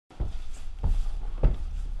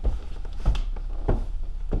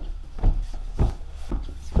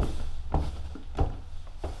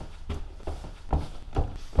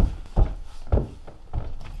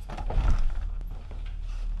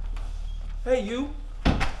Hey, you.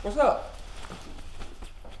 What's up?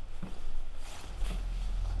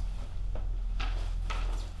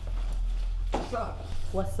 What's up?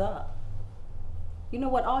 What's up? You know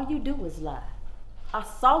what? All you do is lie. I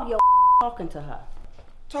saw your talking to her.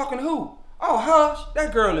 Talking to who? Oh, hush.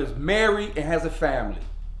 That girl is married and has a family.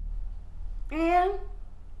 And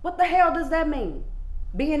what the hell does that mean?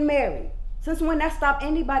 Being married. Since when that stopped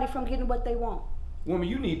anybody from getting what they want? Woman,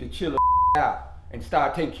 you need to chill out and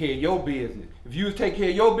start taking care of your business. If you was taking care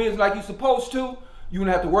of your business like you supposed to, you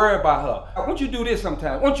wouldn't have to worry about her. Why don't you do this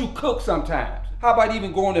sometimes? Why don't you cook sometimes? How about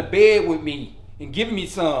even going to bed with me and giving me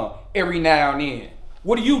some every now and then?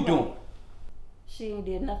 What are you doing? She ain't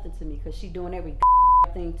did nothing to me because she doing every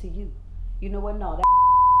thing to you. You know what? No,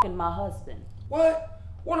 that my husband. What?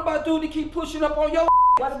 What about dude that keep pushing up on your?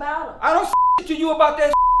 What about him? I don't to you about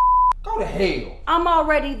that. Go to hell. I'm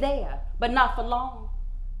already there, but not for long.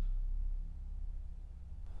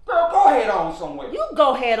 Girl, go ahead on somewhere. You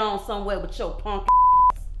go head on somewhere with your punk